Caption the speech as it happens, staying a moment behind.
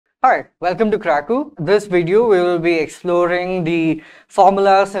Hi, welcome to Cracku. This video we will be exploring the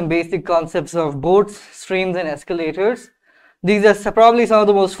formulas and basic concepts of boats, streams and escalators. These are probably some of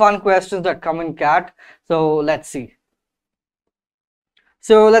the most fun questions that come in CAT. So let's see.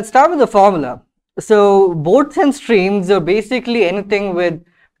 So let's start with the formula. So boats and streams are basically anything with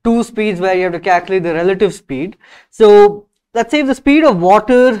two speeds where you have to calculate the relative speed. So let's say the speed of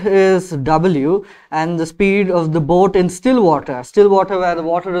water is W and the speed of the boat in still water where the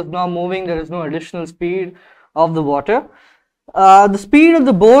water is not moving, there is no additional speed of the water. The speed of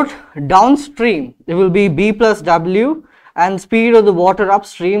the boat downstream, it will be B plus W, and speed of the water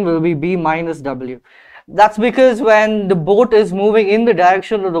upstream will be B minus W. That's because when the boat is moving in the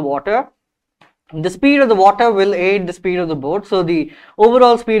direction of the water, the speed of the water will aid the speed of the boat. So the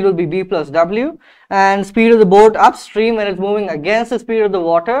overall speed will be B plus W, and speed of the boat upstream when it's moving against the speed of the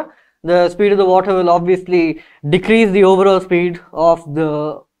water will obviously decrease the overall speed of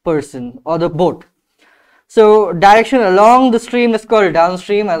the person or the boat. So direction along the stream is called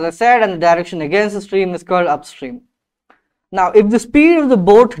downstream, as I said, and the direction against the stream is called upstream. Now, if the speed of the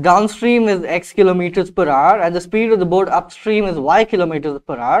boat downstream is x kilometers per hour and the speed of the boat upstream is y kilometers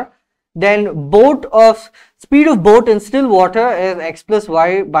per hour, then speed of boat in still water is x plus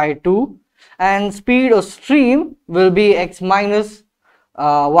y by 2, and speed of stream will be x minus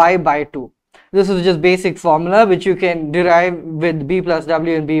y by 2. This is just basic formula which you can derive with b plus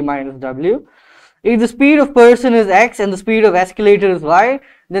w and b minus w. If the speed of person is x and the speed of escalator is y,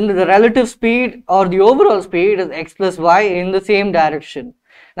 then the relative speed or the overall speed is x plus y in the same direction.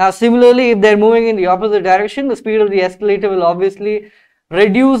 Now similarly, if they are moving in the opposite direction, the speed of the escalator will obviously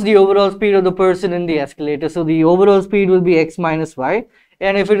reduce the overall speed of the person in the escalator. So the overall speed will be x minus y,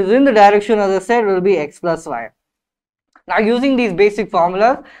 and if it is in the direction, as I said, it will be x plus y. Now using these basic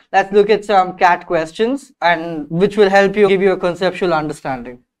formulas, let's look at some CAT questions, and which will help you give you a conceptual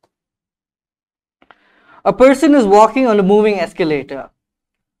understanding. A person is walking on a moving escalator.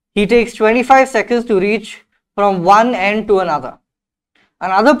 He takes 25 seconds to reach from one end to another.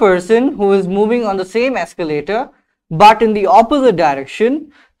 Another person who is moving on the same escalator but in the opposite direction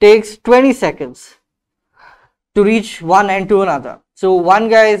takes 20 seconds to reach one end to another. So one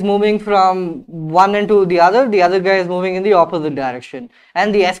guy is moving from one end to the other guy is moving in the opposite direction,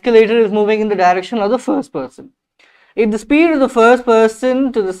 and the escalator is moving in the direction of the first person. If the speed of the first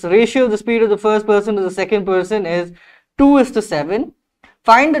person to the ratio of the speed of the first person to the second person is 2:7,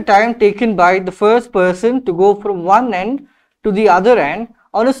 find the time taken by the first person to go from one end to the other end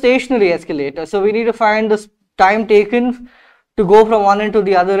on a stationary escalator. So we need to find the time taken to go from one end to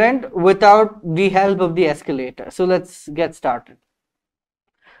the other end without the help of the escalator. So let's get started.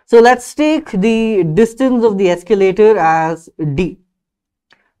 So let's take the distance of the escalator as d.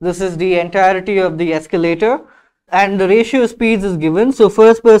 This is the entirety of the escalator, and the ratio of speeds is given. So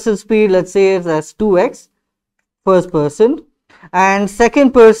first person speed, let's say, is as 2x, first person, and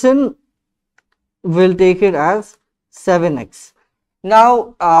second person will take it as 7x.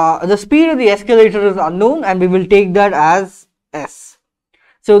 Now the speed of the escalator is unknown, and we will take that as s.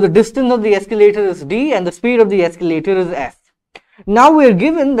 So the distance of the escalator is d and the speed of the escalator is s. Now we are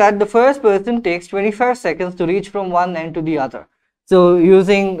given that the first person takes 25 seconds to reach from one end to the other. So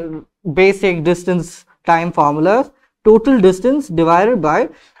using basic distance time formulas, total distance divided by,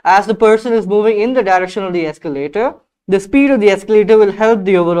 as the person is moving in the direction of the escalator, the speed of the escalator will help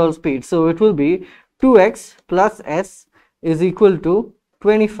the overall speed. So it will be 2x plus s is equal to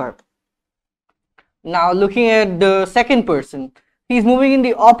 25. Now looking at the second person, he is moving in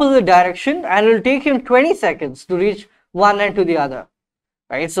the opposite direction and it will take him 20 seconds to reach one end to the other,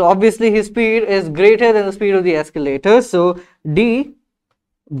 right? So obviously his speed is greater than the speed of the escalator. So d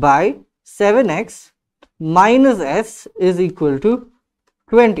by 7x minus s is equal to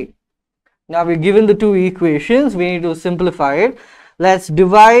 20. Now we're given the two equations, we need to simplify it. Let's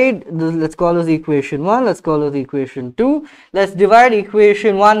divide, let's call this equation 1, let's call this equation 2. Let's divide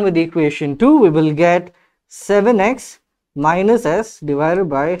equation 1 with equation 2. We will get 7x minus s divided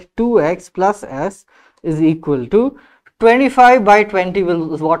by 2x plus s is equal to 25 by 20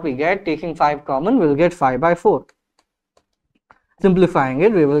 is what we get. Taking 5 common, we'll get 5 by 4. Simplifying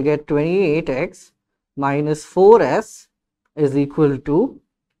it, we will get 28x minus 4s is equal to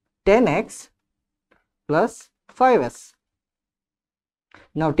 10x plus 5s.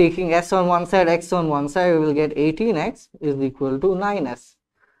 Now taking s on one side, x on one side, we will get 18x is equal to 9s.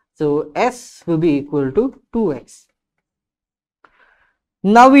 So s will be equal to 2x.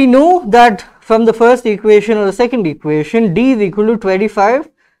 Now we know that from the first equation or the second equation, d is equal to 25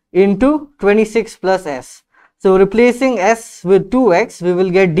 into 26 plus s. So replacing s with 2x, we will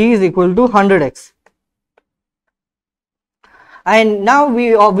get d is equal to 100x. And now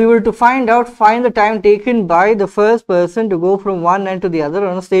we were to find the time taken by the first person to go from one end to the other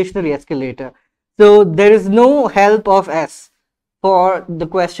on a stationary escalator. So there is no help of s for the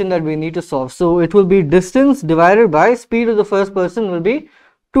question that we need to solve. So it will be distance divided by speed of the first person will be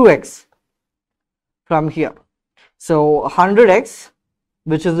 2x from here. So 100x,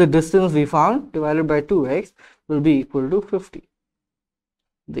 which is the distance we found, divided by 2x will be equal to 50.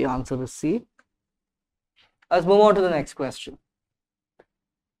 The answer is C. Let's move on to the next question.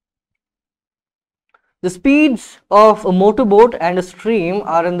 The speeds of a motorboat and a stream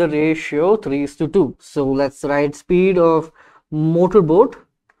are in the ratio 3:2. So let's write speed of motorboat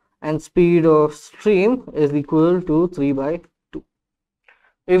and speed of stream is equal to 3/2.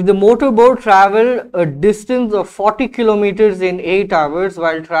 If the motorboat traveled a distance of 40 kilometers in 8 hours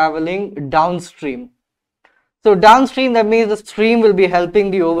while traveling downstream. So downstream, that means the stream will be helping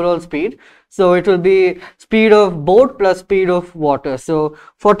the overall speed. So it will be speed of boat plus speed of water. So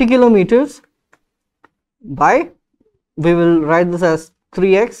 40 kilometers by, we will write this as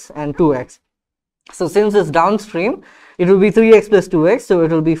 3x and 2x. So since it's downstream, it will be 3x plus 2x, so it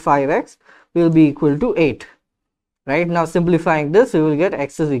will be 5x will be equal to 8. Right, now simplifying this, we will get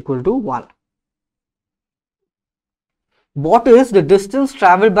x is equal to 1. What is the distance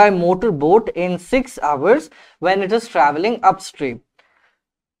traveled by motorboat in 6 hours when it is traveling upstream?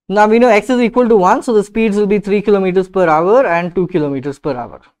 Now we know x is equal to 1, so the speeds will be 3 kilometers per hour and 2 kilometers per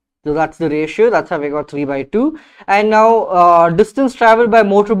hour. So that's the ratio, that's how we got 3/2. And now distance traveled by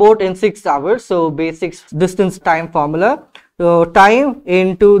motorboat in 6 hours, so basic distance time formula. So time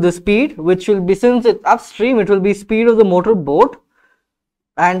into the speed, which will be, since it's upstream, it will be speed of the motorboat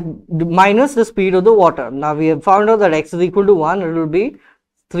and minus the speed of the water. Now we have found out that x is equal to 1, it will be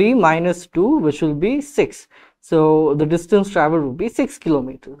 3 minus 2, which will be 6. So the distance traveled will be 6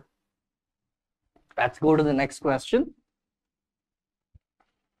 kilometers. Let's go to the next question.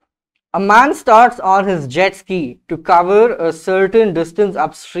 A man starts on his jet ski to cover a certain distance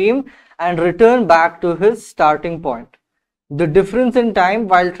upstream and return back to his starting point. The difference in time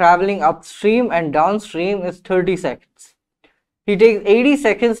while traveling upstream and downstream is 30 seconds. He takes 80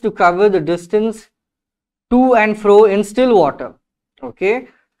 seconds to cover the distance to and fro in still water. Okay.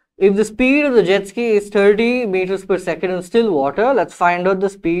 If the speed of the jet ski is 30 meters per second in still water, let's find out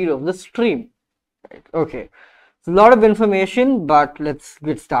the speed of the stream. Right. Okay. It's a lot of information, but let's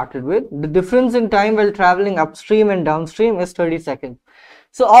get started with the difference in time while traveling upstream and downstream is 30 seconds.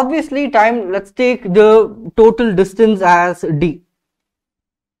 So obviously time, let's take the total distance as d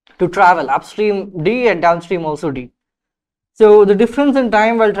to travel, upstream d and downstream also d. So the difference in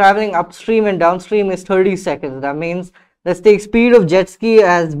time while traveling upstream and downstream is 30 seconds. That means let's take speed of jet ski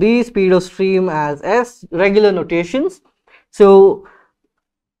as b, speed of stream as s, regular notations. So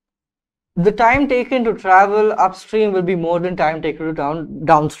the time taken to travel upstream will be more than time taken to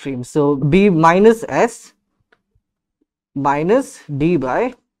downstream. So b minus s minus d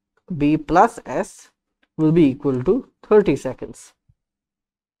by b plus s will be equal to 30 seconds.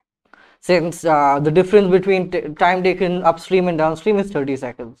 Since the difference between time taken upstream and downstream is 30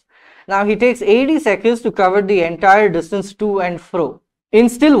 seconds. Now he takes 80 seconds to cover the entire distance to and fro in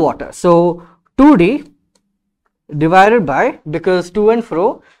still water. So 2d divided by, because to and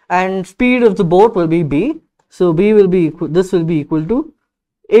fro, and speed of the boat will be b, so b will be equal, this will be equal to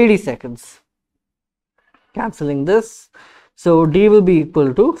 80 seconds. Cancelling this, so d will be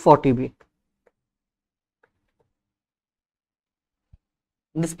equal to 40b.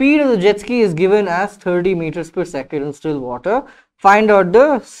 The speed of the jet ski is given as 30 meters per second in still water. Find out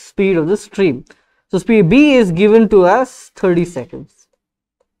the speed of the stream. So speed b is given to us 30 seconds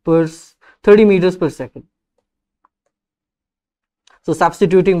per 30 meters per second. So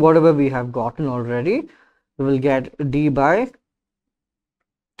substituting whatever we have gotten already, we will get d by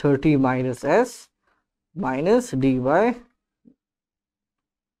 30 minus s minus d by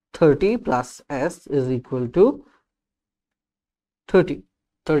 30 plus s is equal to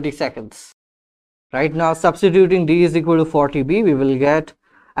 30 seconds. Right now substituting d is equal to 40b, we will get,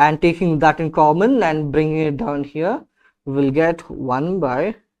 and taking that in common and bringing it down here, we will get 1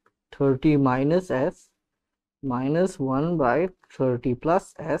 by 30 minus s minus 1 by 30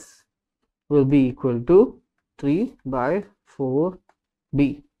 plus s will be equal to 3 by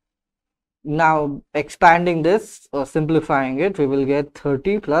 4b. Now expanding this or simplifying it, we will get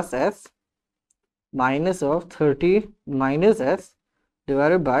 30 plus s minus of 30 minus s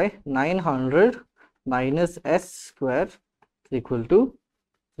divided by 900 minus s square is equal to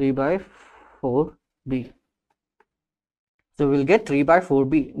 3 by 4b. So we'll get 3 by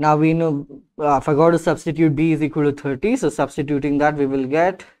 4b. Now we know, forgot to substitute b is equal to 30. So substituting that, we will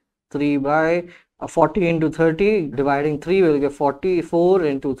get 3 by 40 into 30, dividing 3, we will get 44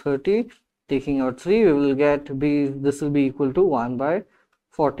 into 30. Taking out 3, we will get b, this will be equal to 1 by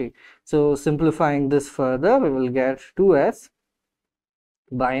 40. So simplifying this further, we will get 2s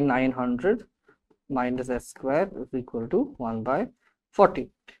by 900 minus s square is equal to 1 by 40.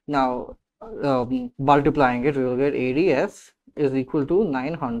 Now multiplying it, we will get 80s is equal to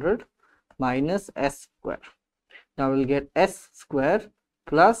 900 minus s square. Now we'll get s square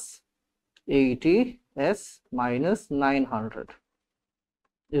plus 80s minus 900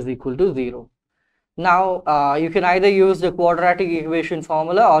 is equal to 0. Now you can either use the quadratic equation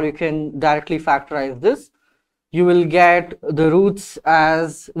formula or you can directly factorize this. You will get the roots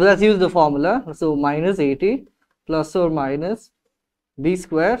as, let's use the formula. So minus 80 plus or minus b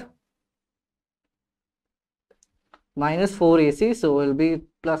square minus 4ac, so it will be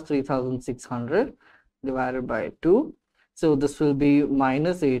plus 3600 divided by 2. So this will be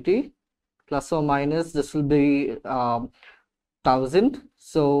minus 80 plus or minus, this will be 1000,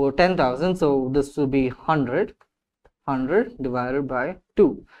 so 10,000, so this will be 100 divided by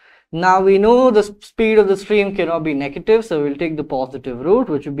 2. Now we know the speed of the stream cannot be negative, so we'll take the positive root,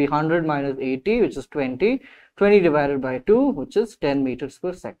 which will be 100 minus 80, which is 20 divided by 2, which is 10 meters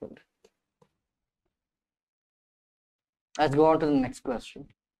per second. Let's go on to the next question.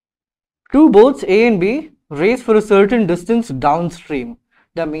 Two boats A and B race for a certain distance downstream.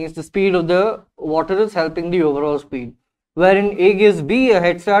 That means the speed of the water is helping the overall speed, wherein A gives B a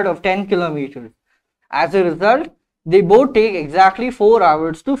head start of 10 kilometers. As a result, they both take exactly 4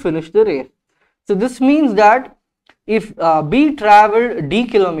 hours to finish the race. So this means that if B traveled d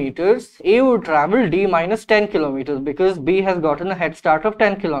kilometers, A would travel d minus 10 kilometers because B has gotten a head start of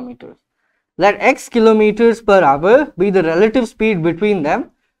 10 kilometers. Let x kilometers per hour be the relative speed between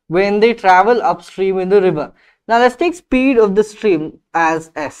them when they travel upstream in the river. Now let's take speed of the stream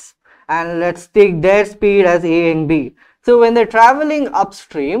as s and let's take their speed as A and B. So when they're traveling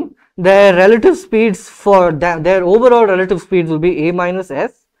upstream, their relative speeds for them, their overall relative speeds will be A minus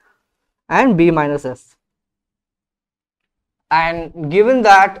s and B minus s. And given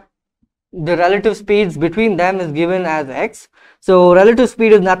that the relative speeds between them is given as x, so relative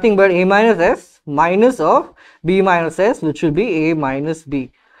speed is nothing but A minus s minus of B minus s, which will be A minus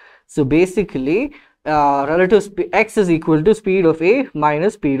B. So basically relative speed x is equal to speed of A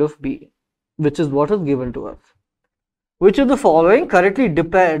minus speed of B, which is what is given to us. Which of the following correctly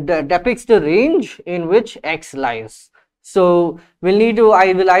depicts the range in which x lies? So we'll need to,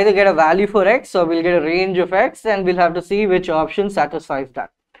 I will either get a value for x or we'll get a range of x, and we'll have to see which option satisfies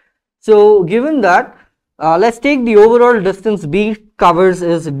that. So given that, let's take the overall distance B covers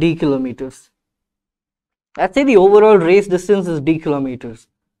is d kilometers. Let's say the overall race distance is d kilometers.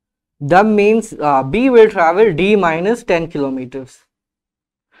 That means B will travel d minus 10 kilometers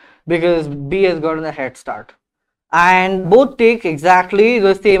because B has gotten a head start, and both take exactly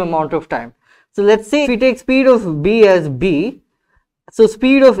the same amount of time. So let's say if we take speed of B as B, so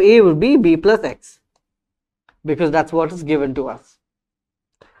speed of A would be B plus x because that's what is given to us.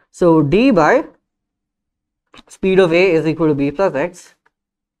 So d by speed of A is equal to B plus x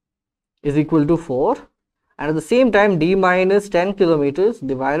is equal to 4, and at the same time d minus 10 kilometers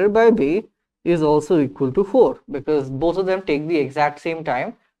divided by B is also equal to 4 because both of them take the exact same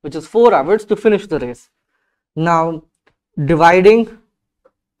time, which is 4 hours to finish the race. Now dividing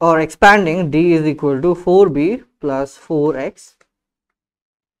or expanding, d is equal to 4b plus 4x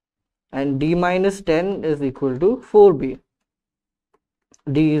and d minus 10 is equal to 4b.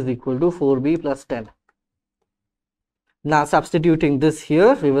 D is equal to 4b plus 10. Now substituting this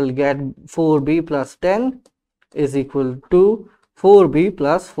here, we will get 4b plus 10 is equal to 4b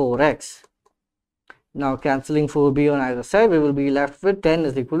plus 4x. Now cancelling 4b on either side, we will be left with 10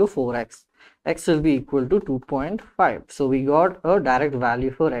 is equal to 4x. X will be equal to 2.5. So we got a direct value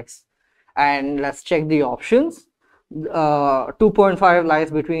for x. And let's check the options. 2.5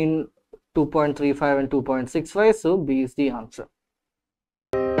 lies between 2.35 and 2.65, so B is the answer.